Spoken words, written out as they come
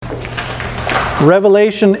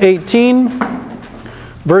Revelation 18,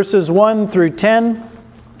 verses 1 through 10.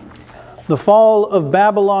 The fall of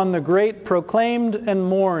Babylon the Great, proclaimed and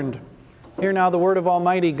mourned. Hear now the word of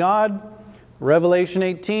Almighty God. Revelation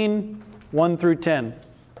 18, 1 through 10.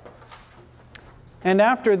 And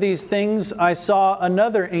after these things I saw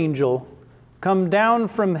another angel come down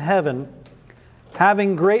from heaven,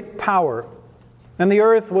 having great power, and the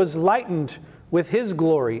earth was lightened with his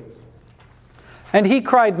glory. And he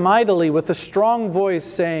cried mightily with a strong voice,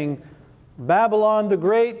 saying, Babylon the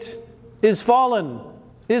Great is fallen,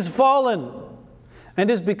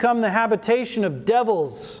 and is become the habitation of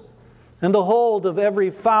devils, and the hold of every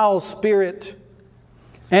foul spirit,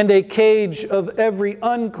 and a cage of every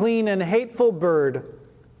unclean and hateful bird.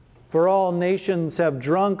 For all nations have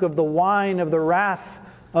drunk of the wine of the wrath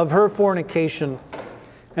of her fornication,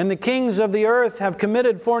 and the kings of the earth have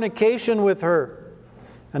committed fornication with her.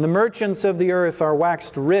 And the merchants of the earth are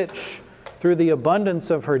waxed rich through the abundance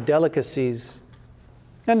of her delicacies.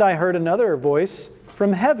 And I heard another voice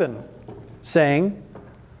from heaven, saying,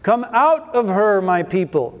 Come out of her, my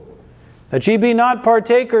people, that ye be not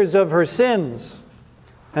partakers of her sins,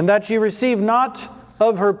 and that ye receive not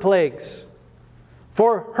of her plagues.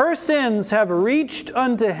 For her sins have reached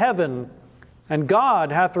unto heaven, and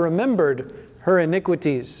God hath remembered her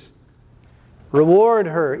iniquities. Reward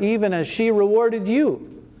her even as she rewarded you,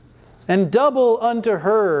 and double unto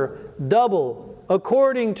her, double,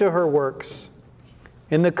 according to her works.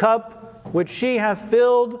 In the cup which she hath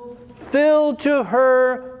filled, fill to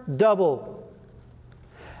her double.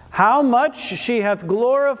 How much she hath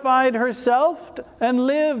glorified herself and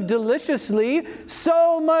lived deliciously,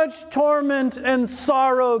 so much torment and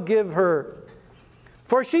sorrow give her.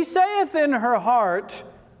 For she saith in her heart,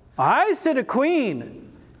 I sit a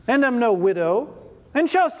queen, and am no widow, and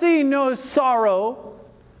shall see no sorrow.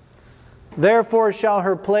 Therefore shall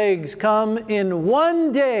her plagues come in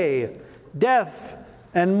one day, death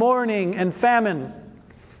and mourning and famine.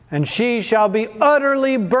 And she shall be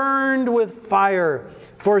utterly burned with fire,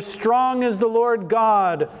 for strong is the Lord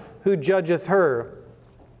God who judgeth her.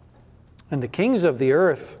 And the kings of the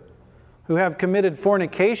earth, who have committed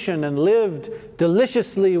fornication and lived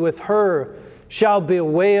deliciously with her, shall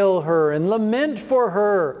bewail her and lament for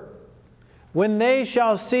her, when they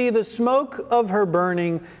shall see the smoke of her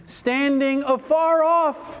burning, standing afar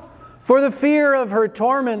off for the fear of her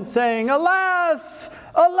torment, saying, Alas,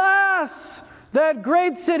 alas, that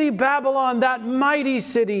great city Babylon, that mighty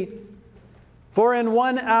city! For in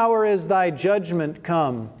 1 hour is thy judgment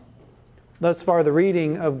come. Thus far the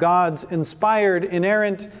reading of God's inspired,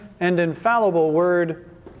 inerrant, and infallible word,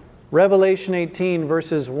 Revelation 18,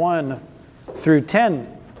 verses 1 through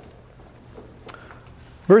 10.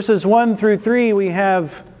 Verses 1 through 3, we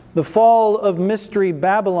have the fall of Mystery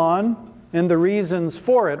Babylon and the reasons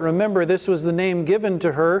for it. Remember, this was the name given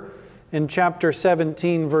to her in chapter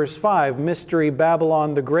 17, verse 5. Mystery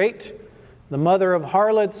Babylon the Great, the mother of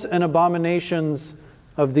harlots and abominations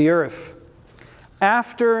of the earth.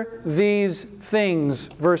 After these things,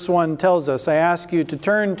 verse 1 tells us, I ask you to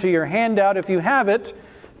turn to your handout, if you have it,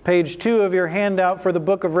 page 2 of your handout for the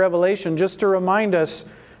book of Revelation, just to remind us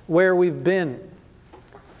where we've been.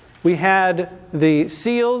 We had the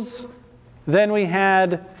seals, then we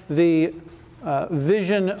had the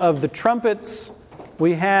vision of the trumpets.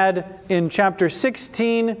 We had in chapter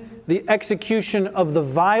 16 the execution of the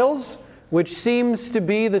vials, which seems to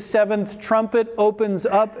be the seventh trumpet opens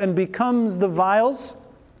up and becomes the vials.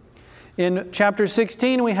 In chapter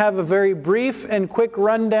 16 we have a very brief and quick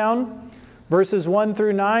rundown. Verses 1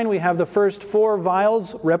 through 9 we have the first 4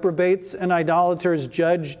 vials, reprobates and idolaters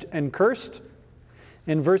judged and cursed.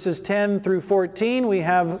 In verses 10 through 14, we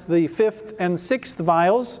have the 5th and 6th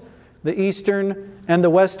vials, the eastern and the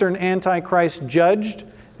western Antichrist judged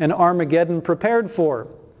and Armageddon prepared for.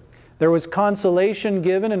 There was consolation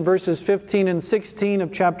given in verses 15 and 16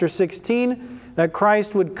 of chapter 16 that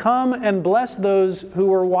Christ would come and bless those who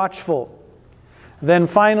were watchful. Then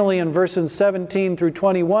finally in verses 17 through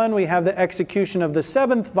 21, we have the execution of the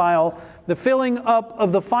 7th vial, the filling up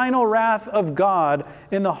of the final wrath of God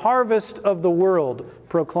in the harvest of the world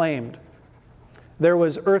proclaimed. There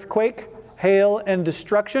was earthquake, hail, and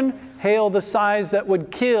destruction, hail the size that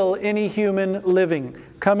would kill any human living,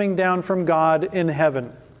 coming down from God in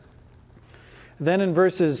heaven. Then in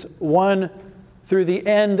verses 1 through the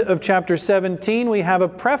end of chapter 17, we have a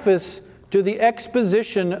preface to the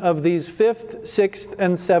exposition of these 5th, 6th,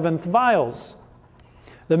 and 7th vials.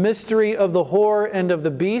 The mystery of the whore and of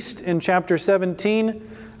the beast in chapter 17,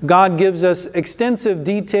 God gives us extensive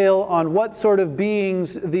detail on what sort of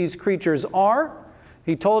beings these creatures are.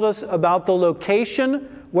 He told us about the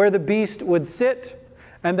location where the beast would sit,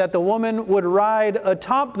 and that the woman would ride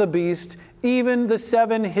atop the beast, even the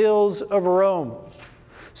 7 hills of Rome.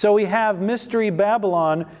 So we have Mystery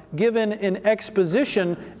Babylon given in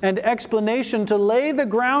exposition and explanation to lay the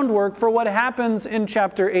groundwork for what happens in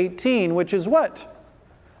chapter 18, which is what?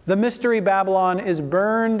 The Mystery Babylon is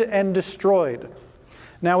burned and destroyed.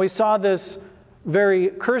 Now we saw this very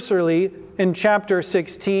cursorily in chapter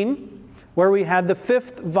 16, where we had the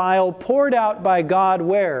 5th vial poured out by God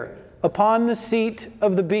where? Upon the seat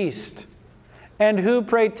of the beast. And who,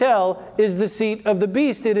 pray tell, is the seat of the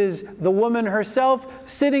beast? It is the woman herself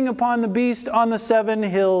sitting upon the beast on the 7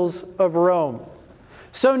 hills of Rome.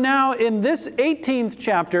 So now in this 18th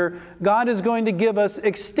chapter, God is going to give us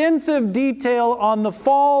extensive detail on the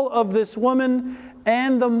fall of this woman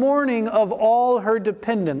and the mourning of all her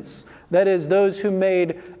dependents. That is, those who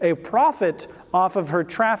made a profit off of her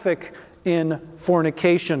traffic in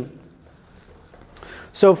fornication.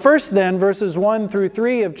 So first then, verses 1 through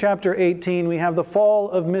 3 of chapter 18, we have the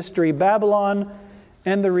fall of Mystery Babylon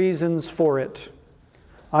and the reasons for it.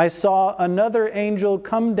 I saw another angel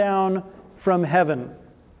come down from heaven.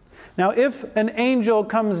 Now, if an angel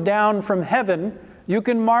comes down from heaven, you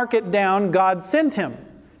can mark it down, God sent him.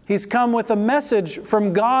 He's come with a message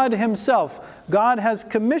from God himself. God has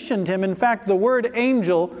commissioned him. In fact, the word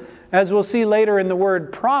angel, as we'll see later in the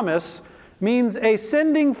word promise, means a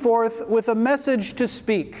sending forth with a message to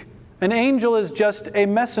speak. An angel is just a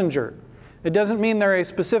messenger. It doesn't mean they're a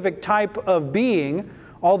specific type of being,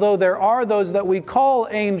 although there are those that we call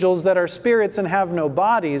angels that are spirits and have no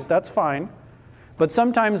bodies. That's fine. But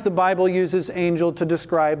sometimes the Bible uses angel to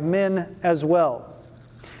describe men as well.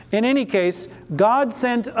 In any case, God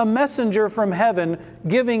sent a messenger from heaven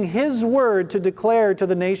giving His word to declare to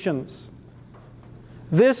the nations.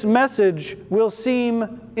 This message will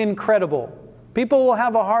seem incredible. People will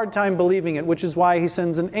have a hard time believing it, which is why He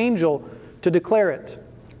sends an angel to declare it.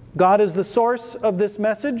 God is the source of this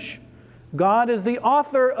message. God is the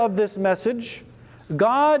author of this message.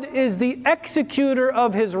 God is the executor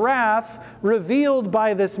of His wrath revealed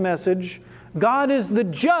by this message. God is the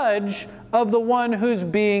judge of the one who's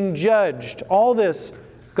being judged. All this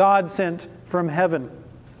God sent from heaven.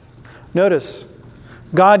 Notice,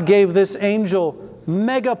 God gave this angel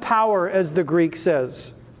mega power, as the Greek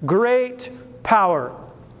says. Great power.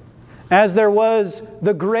 As there was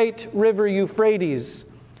the great river Euphrates,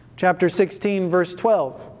 chapter 16, verse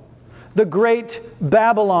 12. The great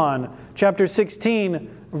Babylon, chapter 16,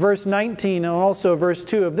 verse 19, and also verse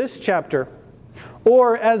 2 of this chapter.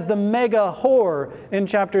 Or as the mega whore in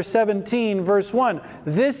chapter 17, verse 1.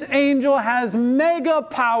 This angel has mega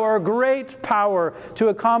power, great power, to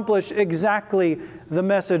accomplish exactly the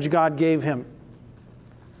message God gave him.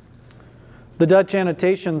 The Dutch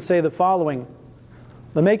annotations say the following: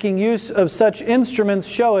 the making use of such instruments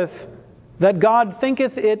showeth that God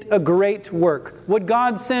thinketh it a great work. Would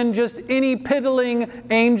God send just any piddling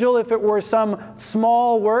angel if it were some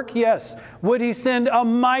small work? Yes. Would He send a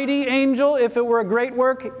mighty angel if it were a great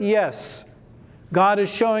work? Yes. God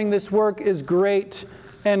is showing this work is great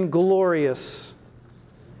and glorious.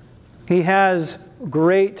 He has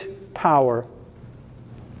great power.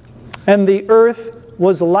 And the earth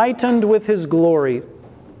was lightened with His glory.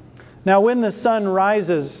 Now when the sun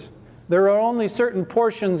rises, there are only certain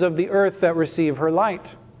portions of the earth that receive her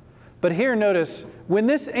light. But here notice, when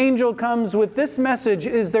this angel comes with this message,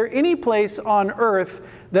 is there any place on earth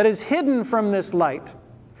that is hidden from this light?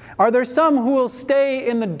 Are there some who will stay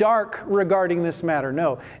in the dark regarding this matter?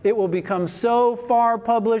 No. It will become so far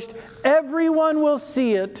published, everyone will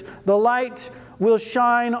see it. The light will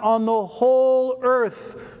shine on the whole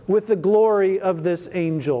earth with the glory of this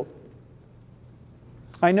angel.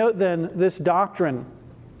 I note then this doctrine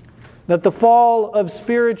that the fall of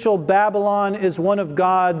spiritual Babylon is one of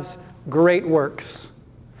God's great works.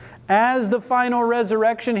 As the final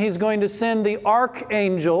resurrection, He's going to send the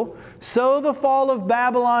archangel. So the fall of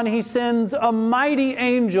Babylon, He sends a mighty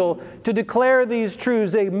angel to declare these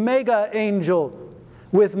truths, a mega angel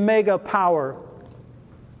with mega power.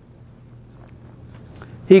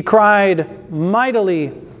 He cried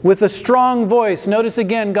mightily with a strong voice. Notice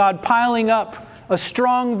again, God piling up a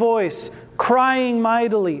strong voice, crying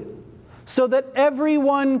mightily, so that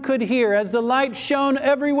everyone could hear. As the light shone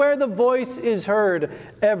everywhere, the voice is heard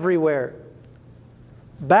everywhere.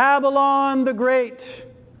 Babylon the Great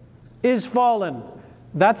is fallen.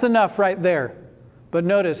 That's enough right there. But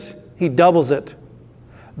notice, He doubles it.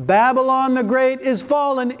 Babylon the Great is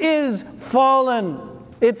fallen, is fallen.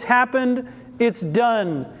 It's happened, it's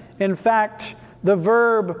done. In fact, the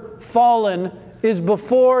verb fallen is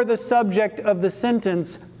before the subject of the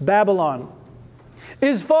sentence Babylon.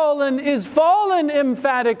 Is fallen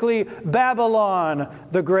emphatically Babylon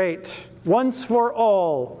the Great, once for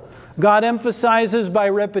all. God emphasizes by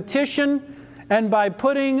repetition and by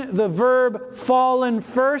putting the verb fallen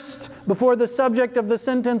first before the subject of the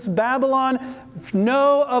sentence Babylon.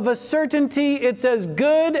 Know of a certainty it's as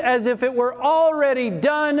good as if it were already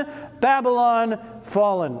done. Babylon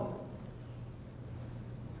fallen.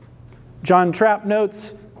 John Trapp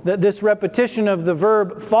notes that this repetition of the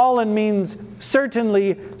verb fallen means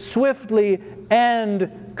certainly, swiftly,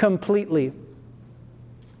 and completely.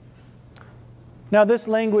 Now, this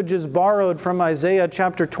language is borrowed from Isaiah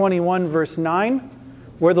chapter 21, verse 9,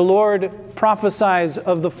 where the Lord prophesies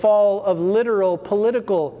of the fall of literal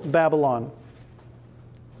political Babylon.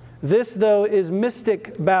 This, though, is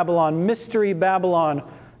mystic Babylon, mystery Babylon,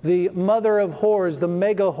 the mother of whores, the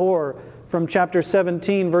mega whore from chapter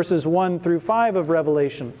 17, verses 1 through 5 of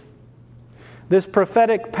Revelation. This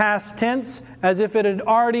prophetic past tense, as if it had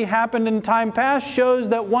already happened in time past, shows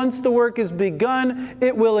that once the work is begun,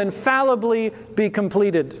 it will infallibly be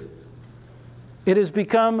completed. It has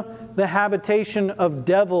become the habitation of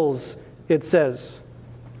devils, it says.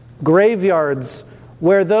 Graveyards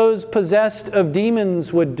where those possessed of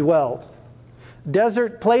demons would dwell.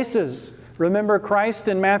 Desert places. Remember Christ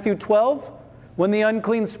in Matthew 12? When the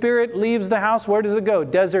unclean spirit leaves the house, where does it go?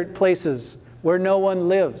 Desert places where no one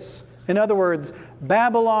lives. In other words,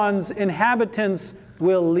 Babylon's inhabitants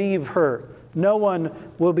will leave her. No one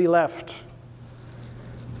will be left.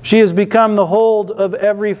 She has become the hold of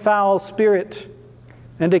every foul spirit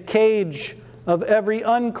and a cage of every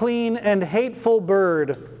unclean and hateful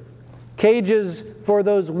bird. Cages for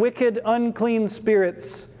those wicked, unclean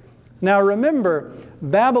spirits. Now remember,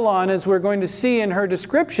 Babylon, as we're going to see in her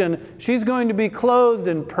description, she's going to be clothed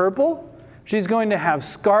in purple. She's going to have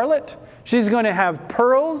scarlet. She's going to have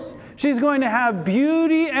pearls. She's going to have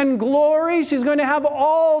beauty and glory. She's going to have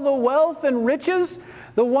all the wealth and riches,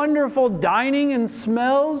 the wonderful dining and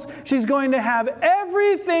smells. She's going to have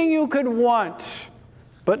everything you could want.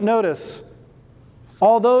 But notice,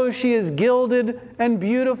 although she is gilded and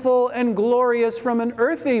beautiful and glorious from an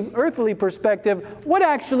earthly perspective, what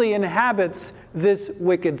actually inhabits this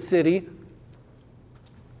wicked city?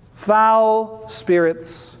 Foul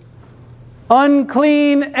spirits,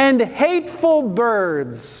 unclean and hateful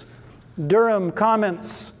birds. Durham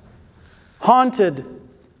comments, haunted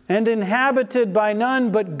and inhabited by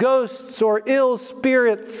none but ghosts or ill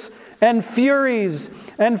spirits and furies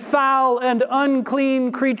and foul and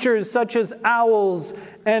unclean creatures such as owls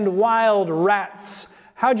and wild rats.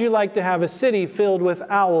 How'd you like to have a city filled with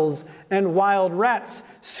owls and wild rats,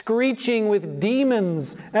 screeching with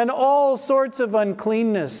demons and all sorts of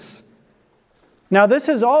uncleanness? Now, this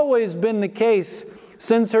has always been the case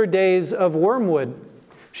since her days of Wormwood.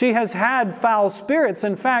 She has had foul spirits.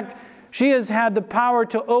 In fact, she has had the power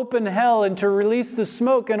to open hell and to release the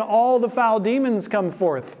smoke, and all the foul demons come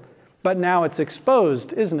forth. But now it's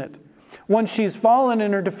exposed, isn't it? Once she's fallen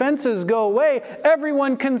and her defenses go away,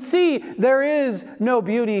 everyone can see there is no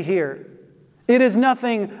beauty here. It is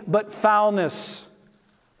nothing but foulness.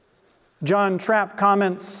 John Trapp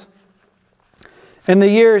comments, in the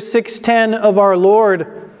year 610 of our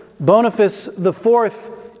Lord, Boniface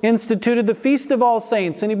IV instituted the Feast of All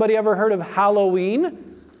Saints. Anybody ever heard of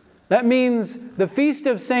Halloween? That means the Feast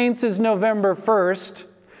of Saints is November 1st.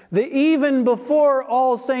 The even before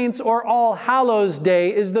All Saints or All Hallows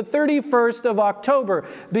Day is the 31st of October,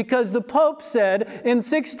 because the Pope said in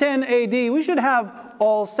 610 AD we should have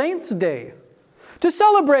All Saints Day to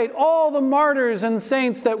celebrate all the martyrs and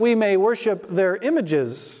saints that we may worship their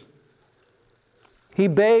images. He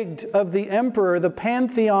begged of the emperor the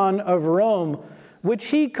Pantheon of Rome, which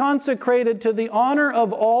he consecrated to the honor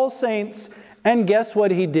of all saints, and guess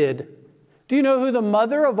what he did? Do you know who the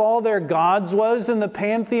mother of all their gods was in the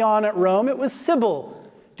Pantheon at Rome? It was Sybil.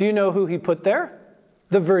 Do you know who he put there?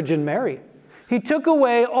 The Virgin Mary. He took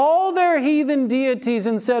away all their heathen deities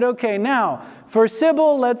and said, okay, now, for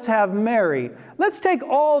Sybil, let's have Mary. Let's take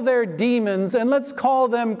all their demons and let's call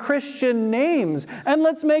them Christian names. And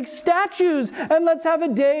let's make statues and let's have a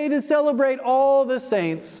day to celebrate all the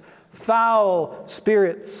saints. Foul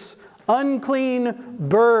spirits, unclean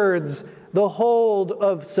birds, the hold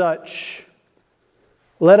of such.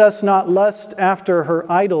 Let us not lust after her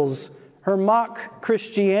idols, her mock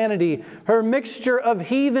Christianity, her mixture of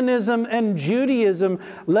heathenism and Judaism.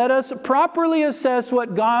 Let us properly assess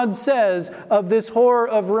what God says of this whore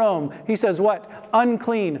of Rome. He says what?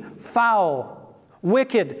 Unclean, foul,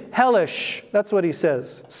 wicked, hellish. That's what he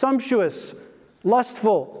says. Sumptuous,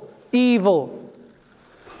 lustful, evil.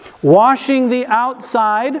 Washing the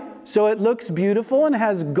outside so it looks beautiful and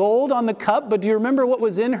has gold on the cup. But do you remember what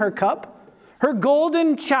was in her cup? Her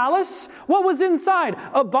golden chalice, what was inside?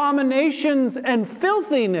 Abominations and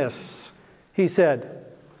filthiness, he said.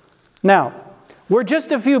 Now, were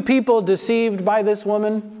just a few people deceived by this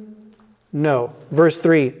woman? No. Verse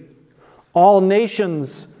 3, all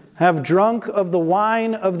nations have drunk of the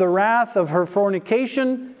wine of the wrath of her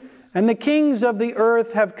fornication, and the kings of the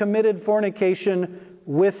earth have committed fornication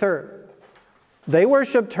with her. They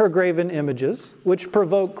worshipped her graven images, which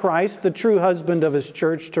provoke Christ, the true husband of his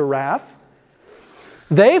church, to wrath.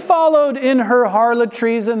 They followed in her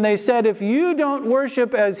harlotries, and they said, if you don't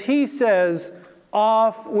worship as he says,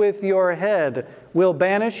 off with your head. We'll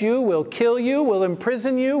banish you, we'll kill you, we'll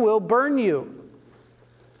imprison you, we'll burn you.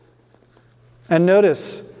 And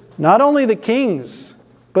notice, not only the kings,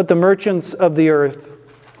 but the merchants of the earth,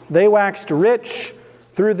 they waxed rich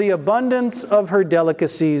through the abundance of her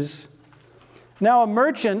delicacies. Now, a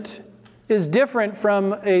merchant is different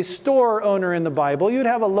from a store owner in the Bible. You'd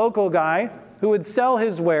have a local guy who would sell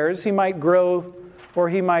his wares. He might grow, or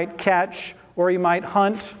he might catch, or he might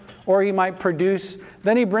hunt, or he might produce.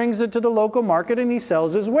 Then he brings it to the local market and he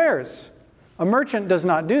sells his wares. A merchant does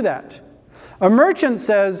not do that. A merchant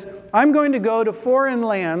says, I'm going to go to foreign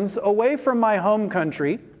lands away from my home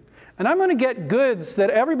country, and I'm going to get goods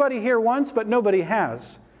that everybody here wants but nobody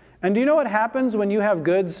has. And do you know what happens when you have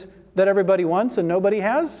goods that everybody wants and nobody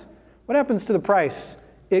has? What happens to the price?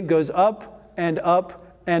 It goes up and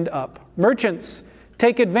up and up. Merchants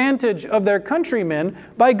take advantage of their countrymen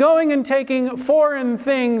by going and taking foreign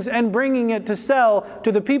things and bringing it to sell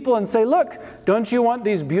to the people and say, look, don't you want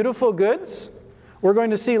these beautiful goods? We're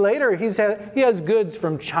going to see later he has goods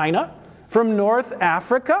from China, from North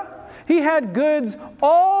Africa. He had goods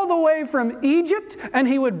all the way from Egypt, and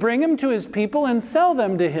he would bring them to his people and sell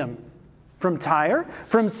them to him. From Tyre,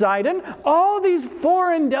 from Sidon, all these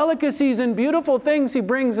foreign delicacies and beautiful things he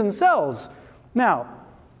brings and sells. Now,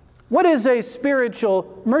 what is a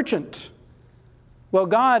spiritual merchant? Well,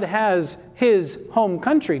 God has his home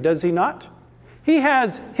country, does he not? He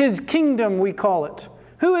has his kingdom, we call it.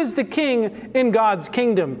 Who is the king in God's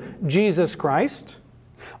kingdom? Jesus Christ.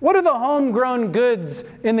 What are the homegrown goods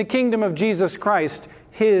in the kingdom of Jesus Christ?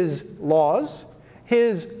 His laws,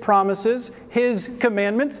 his promises, his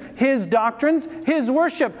commandments, his doctrines, his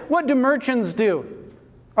worship. What do merchants do?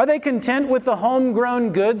 Are they content with the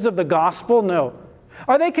homegrown goods of the gospel? No.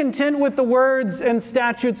 Are they content with the words and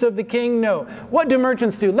statutes of the king? No. What do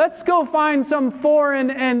merchants do? Let's go find some foreign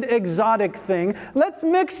and exotic thing. Let's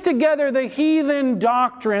mix together the heathen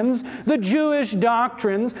doctrines, the Jewish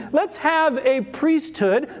doctrines. Let's have a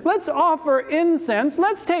priesthood. Let's offer incense.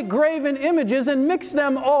 Let's take graven images and mix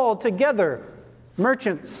them all together.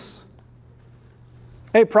 Merchants.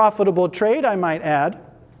 A profitable trade, I might add.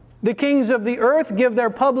 The kings of the earth give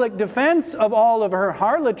their public defense of all of her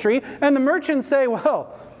harlotry, and the merchants say,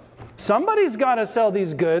 well, somebody's got to sell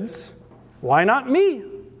these goods. Why not me?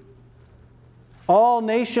 All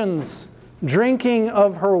nations drinking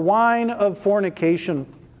of her wine of fornication.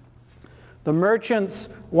 The merchants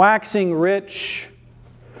waxing rich,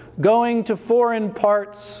 going to foreign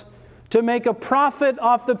parts to make a profit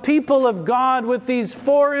off the people of God with these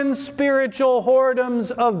foreign spiritual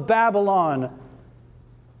whoredoms of Babylon.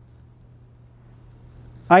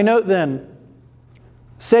 I note then,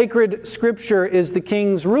 sacred scripture is the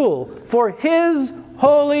king's rule for his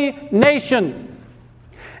holy nation.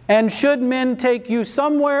 And should men take you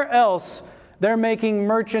somewhere else, they're making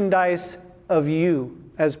merchandise of you,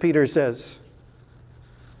 as Peter says.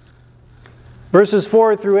 Verses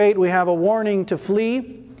 4 through 8, we have a warning to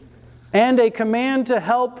flee and a command to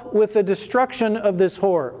help with the destruction of this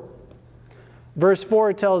whore. Verse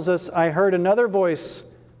 4 tells us, I heard another voice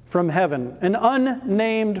from heaven, an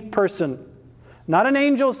unnamed person. Not an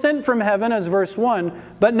angel sent from heaven, as verse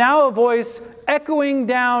 1, but now a voice echoing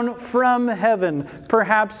down from heaven,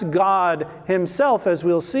 perhaps God himself, as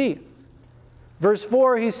we'll see. Verse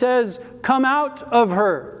 4, he says, come out of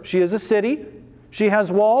her. She is a city. She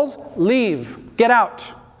has walls. Leave. Get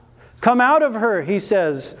out. Come out of her, he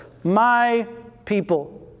says, my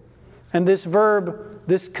people. And this verb,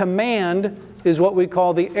 this command, is what we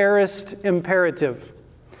call the aorist imperative.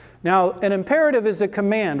 Now, an imperative is a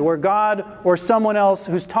command where God or someone else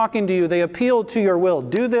who's talking to you, they appeal to your will.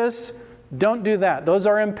 Do this, don't do that. Those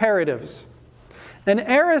are imperatives. An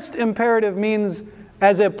aorist imperative means,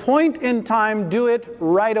 as a point in time, do it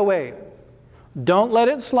right away. Don't let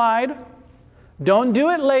it slide. Don't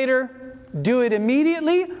do it later. Do it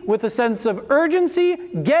immediately with a sense of urgency.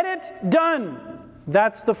 Get it done.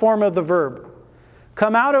 That's the form of the verb.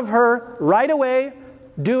 Come out of her right away.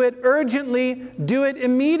 Do it urgently. Do it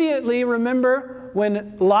immediately. Remember,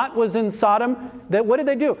 when Lot was in Sodom, what did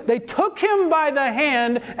they do? They took him by the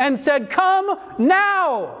hand and said, "Come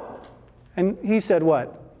now." And he said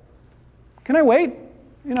what? "Can I wait?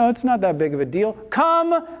 It's not that big of a deal.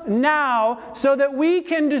 Come now so that we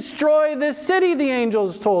can destroy this city," the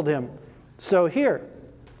angels told him. So here,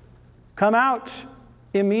 come out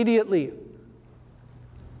immediately.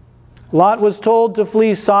 Lot was told to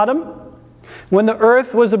flee Sodom. When the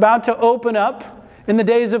earth was about to open up in the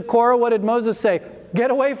days of Korah, what did Moses say?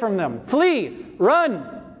 Get away from them. Flee. Run.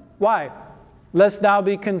 Why? Lest thou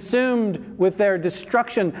be consumed with their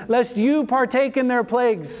destruction, lest you partake in their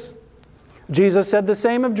plagues. Jesus said the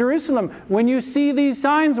same of Jerusalem. When you see these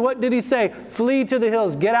signs, what did he say? Flee to the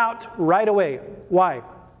hills. Get out right away. Why?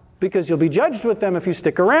 Because you'll be judged with them if you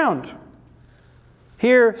stick around.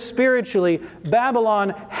 Here, spiritually,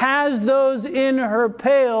 Babylon has those in her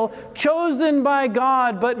pale, chosen by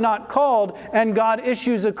God but not called, and God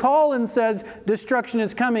issues a call and says, destruction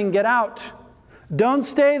is coming, get out. Don't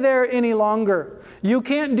stay there any longer. You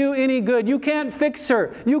can't do any good. You can't fix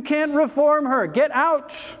her. You can't reform her. Get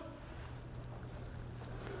out.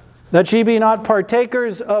 That she be not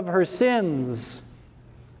partakers of her sins.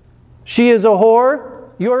 She is a whore.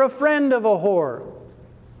 You're a friend of a whore.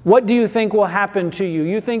 What do you think will happen to you?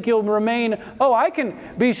 You think you'll remain, I can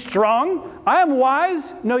be strong. I am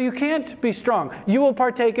wise. No, you can't be strong. You will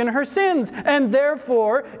partake in her sins, and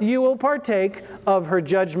therefore you will partake of her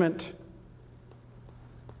judgment.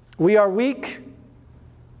 We are weak.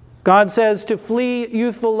 God says to flee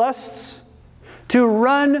youthful lusts, to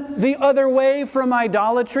run the other way from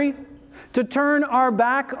idolatry, to turn our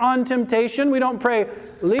back on temptation. We don't pray,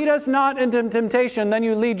 lead us not into temptation, then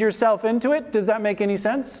you lead yourself into it. Does that make any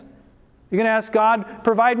sense? You're going to ask God,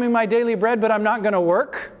 provide me my daily bread, but I'm not going to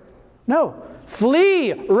work? No.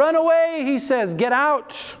 Flee, run away, he says, get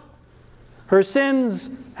out. Her sins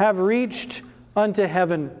have reached unto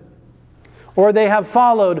heaven, or they have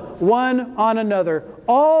followed one on another,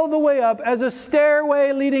 all the way up as a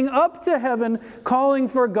stairway leading up to heaven, calling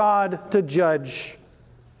for God to judge.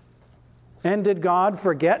 And did God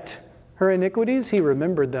forget her iniquities? He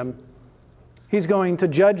remembered them. He's going to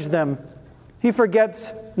judge them. He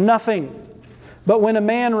forgets nothing. But when a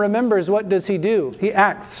man remembers, what does he do? He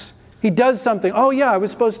acts. He does something. Oh yeah, I was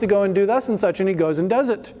supposed to go and do thus and such, and he goes and does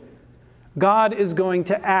it. God is going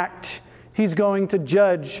to act. He's going to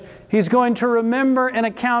judge. He's going to remember and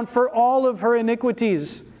account for all of her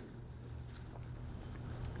iniquities.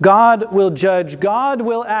 God will judge. God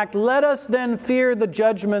will act. Let us then fear the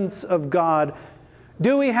judgments of God.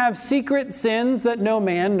 Do we have secret sins that no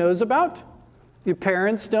man knows about? Your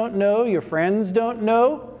parents don't know. Your friends don't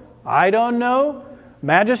know. I don't know.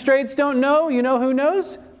 Magistrates don't know. You know who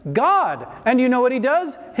knows? God. And you know what He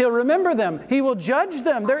does? He'll remember them. He will judge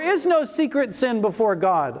them. There is no secret sin before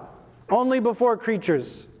God, only before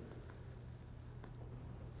creatures.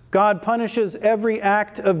 God punishes every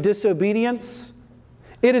act of disobedience.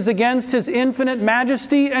 It is against His infinite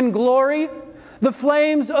majesty and glory. The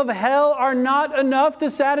flames of hell are not enough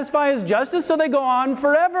to satisfy His justice, so they go on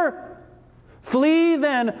forever. Flee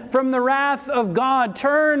then from the wrath of God.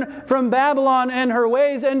 Turn from Babylon and her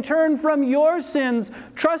ways, and turn from your sins,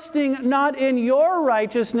 trusting not in your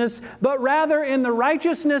righteousness, but rather in the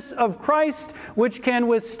righteousness of Christ, which can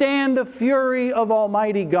withstand the fury of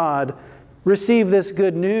Almighty God. Receive this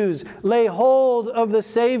good news. Lay hold of the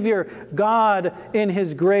Savior. God, in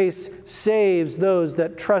His grace, saves those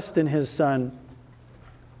that trust in His Son.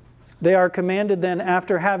 They are commanded then,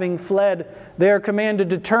 after having fled, they are commanded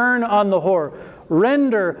to turn on the whore,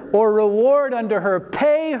 render or reward unto her,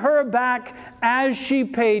 pay her back as she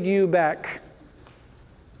paid you back.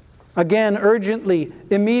 Again, urgently,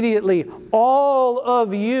 immediately, all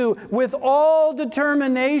of you, with all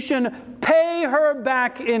determination, pay her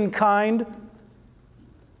back in kind.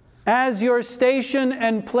 As your station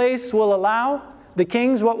and place will allow, the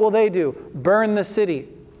kings, what will they do? Burn the city.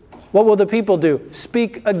 What will the people do?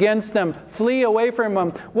 Speak against them. Flee away from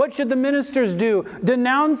them. What should the ministers do?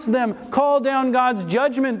 Denounce them. Call down God's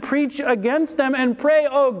judgment. Preach against them and pray,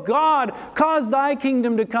 "Oh God, cause Thy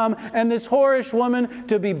kingdom to come and this whorish woman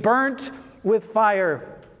to be burnt with fire."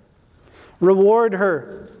 Reward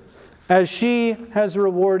her as she has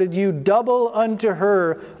rewarded you. Double unto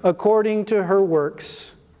her according to her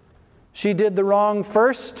works. She did the wrong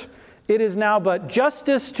first. It is now but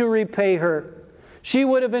justice to repay her. She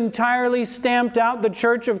would have entirely stamped out the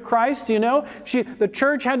church of Christ, you know. The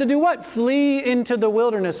church had to do what? Flee into the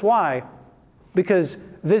wilderness. Why? Because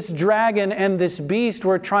this dragon and this beast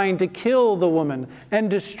were trying to kill the woman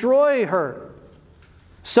and destroy her.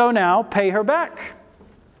 So now, pay her back.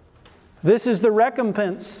 This is the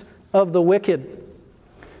recompense of the wicked.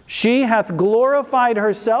 She hath glorified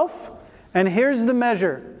herself, and here's the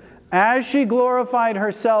measure. As she glorified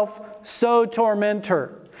herself, so torment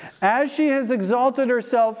her. As she has exalted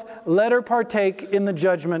herself, let her partake in the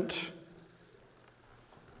judgment.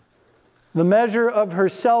 The measure of her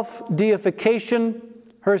self-deification,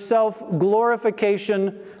 her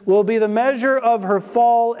self-glorification, will be the measure of her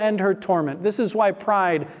fall and her torment. This is why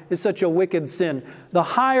pride is such a wicked sin. The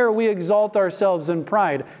higher we exalt ourselves in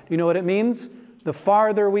pride, do you know what it means? The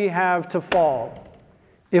farther we have to fall.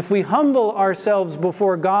 If we humble ourselves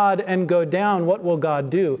before God and go down, what will God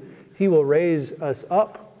do? He will raise us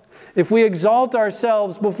up. If we exalt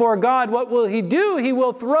ourselves before God, what will He do? He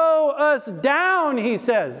will throw us down, He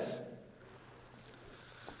says.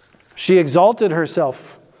 She exalted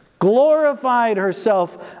herself, glorified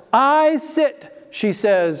herself. I sit, she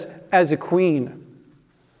says, as a queen.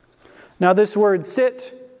 Now this word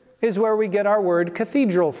sit is where we get our word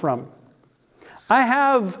cathedral from. I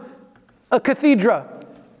have a cathedra.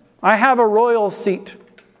 I have a royal seat.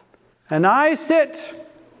 And I sit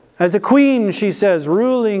as a queen, she says,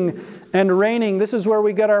 ruling and reigning. This is where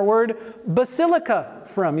we get our word basilica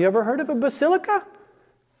from. You ever heard of a basilica?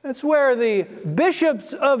 That's where the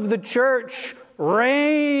bishops of the church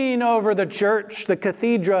reign over the church. The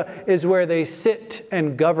cathedra is where they sit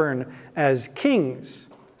and govern as kings.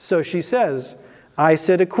 So she says, I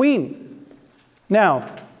sit a queen.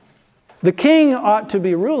 Now, the king ought to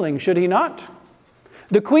be ruling, should he not?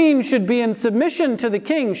 The queen should be in submission to the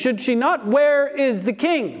king, should she not? Where is the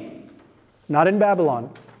king? Not in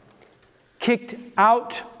Babylon. Kicked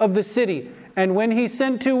out of the city. And when he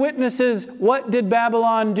sent 2 witnesses, what did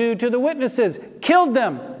Babylon do to the witnesses? Killed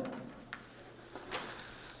them.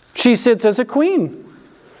 She sits as a queen.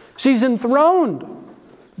 She's enthroned,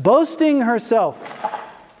 boasting herself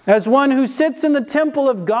as one who sits in the temple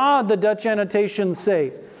of God, the Dutch annotations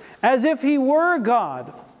say, as if he were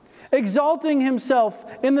God, exalting himself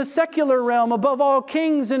in the secular realm above all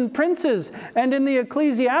kings and princes, and in the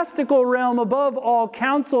ecclesiastical realm above all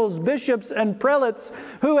councils, bishops, and prelates,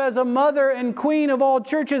 who as a mother and queen of all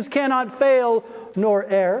churches cannot fail nor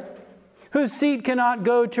err, whose seat cannot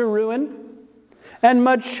go to ruin, and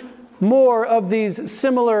much more of these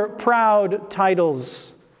similar proud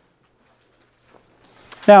titles.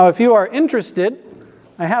 Now, if you are interested,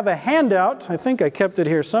 I have a handout. I think I kept it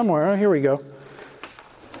here somewhere. Oh, here we go.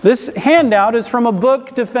 This handout is from a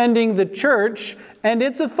book defending the church and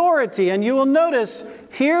its authority. And you will notice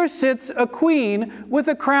here sits a queen with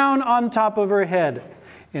a crown on top of her head.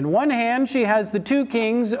 In one hand, she has the 2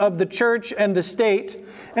 kings of the church and the state.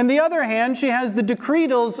 In the other hand, she has the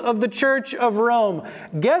decretals of the Church of Rome.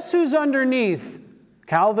 Guess who's underneath?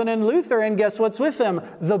 Calvin and Luther, and guess what's with them?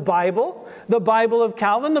 The Bible of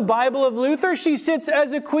Calvin, the Bible of Luther. She sits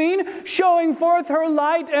as a queen, showing forth her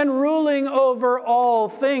light and ruling over all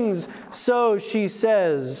things. So she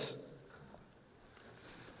says.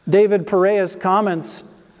 David Pereus comments,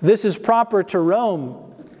 this is proper to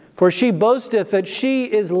Rome, for she boasteth that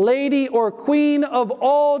she is lady or queen of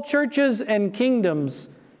all churches and kingdoms.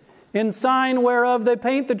 In sign whereof they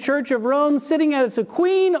paint the Church of Rome sitting as a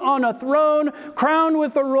queen on a throne, crowned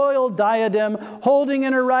with a royal diadem, holding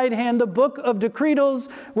in her right hand the book of decretals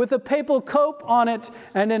with a papal cope on it,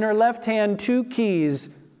 and in her left hand 2 keys.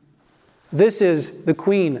 This is the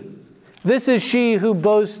queen. This is she who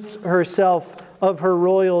boasts herself of her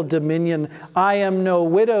royal dominion. I am no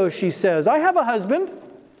widow, she says. I have a husband.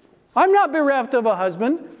 I'm not bereft of a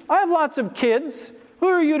husband. I have lots of kids. Who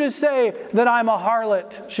are you to say that I'm a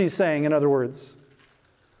harlot, she's saying, in other words.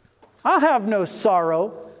 I'll have no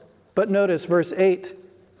sorrow. But notice verse 8.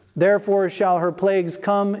 Therefore shall her plagues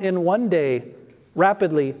come in one day,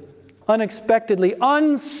 rapidly, unexpectedly,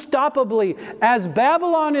 unstoppably, as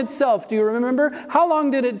Babylon itself. Do you remember? How long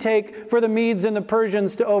did it take for the Medes and the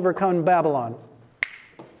Persians to overcome Babylon?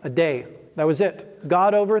 A day. That was it.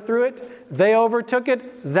 God overthrew it. They overtook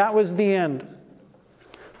it. That was the end.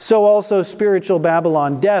 So also spiritual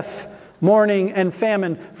Babylon, death, mourning, and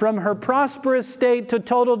famine, from her prosperous state to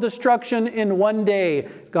total destruction in one day,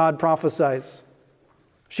 God prophesies.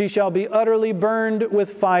 She shall be utterly burned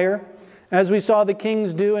with fire, as we saw the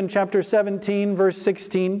kings do in chapter 17, verse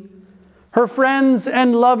 16. Her friends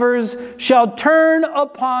and lovers shall turn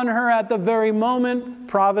upon her at the very moment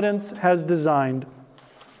providence has designed.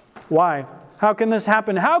 Why? How can this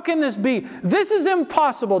happen? How can this be? This is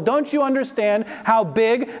impossible. Don't you understand how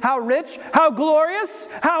big, how rich, how glorious,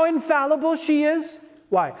 how infallible she is?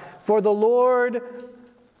 Why? For the Lord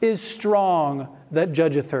is strong that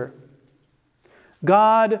judgeth her.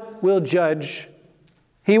 God will judge.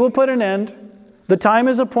 He will put an end. The time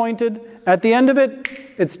is appointed. At the end of it,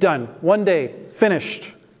 it's done. One day,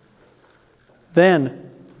 finished.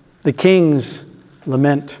 Then the kings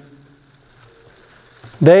lament.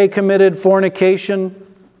 They committed fornication.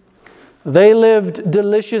 They lived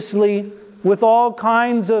deliciously with all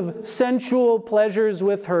kinds of sensual pleasures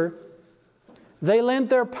with her. They lent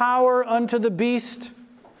their power unto the beast.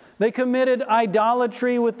 They committed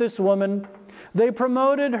idolatry with this woman. They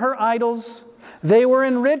promoted her idols. They were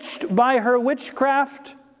enriched by her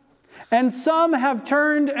witchcraft. And some have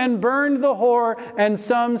turned and burned the whore, and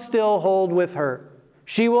some still hold with her.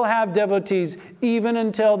 She will have devotees even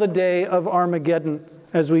until the day of Armageddon,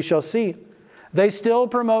 as we shall see. They still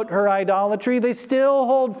promote her idolatry. They still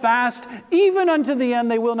hold fast. Even unto the end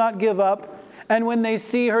they will not give up. And when they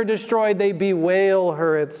see her destroyed, they bewail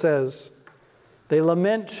her, it says. They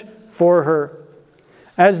lament for her,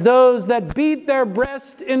 as those that beat their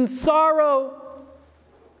breast in sorrow,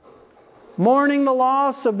 mourning the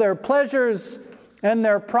loss of their pleasures and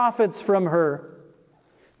their profits from her.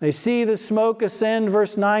 They see the smoke ascend.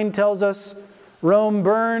 Verse 9 tells us, Rome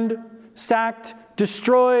burned, sacked,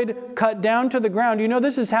 destroyed, cut down to the ground. You know,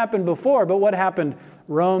 this has happened before, but what happened?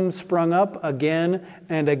 Rome sprung up again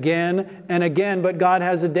and again and again. But God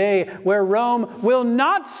has a day where Rome will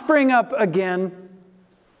not spring up again,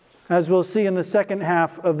 as we'll see in the second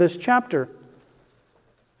half of this chapter.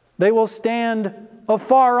 They will stand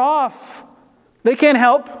afar off. They can't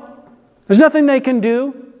help. There's nothing they can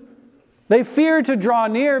do. They fear to draw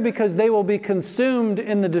near because they will be consumed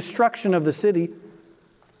in the destruction of the city.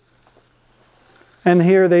 And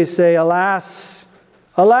here they say, alas,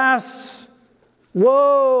 alas,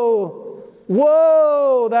 woe,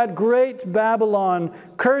 woe, that great Babylon,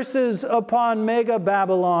 curses upon mega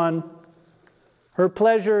Babylon. Her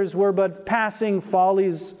pleasures were but passing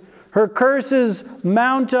follies. Her curses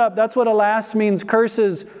mount up. That's what alas means,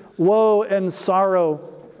 curses, woe and sorrow.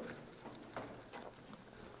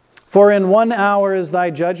 For in 1 hour is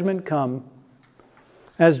thy judgment come.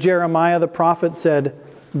 As Jeremiah the prophet said,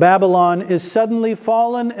 Babylon is suddenly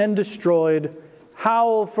fallen and destroyed.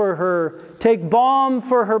 Howl for her. Take balm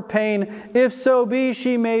for her pain. If so be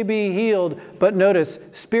she may be healed. But notice,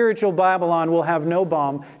 spiritual Babylon will have no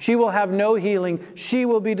balm. She will have no healing. She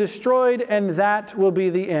will be destroyed, and that will be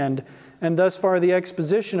the end. And thus far the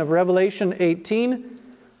exposition of Revelation 18,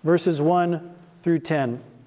 verses 1 through 10.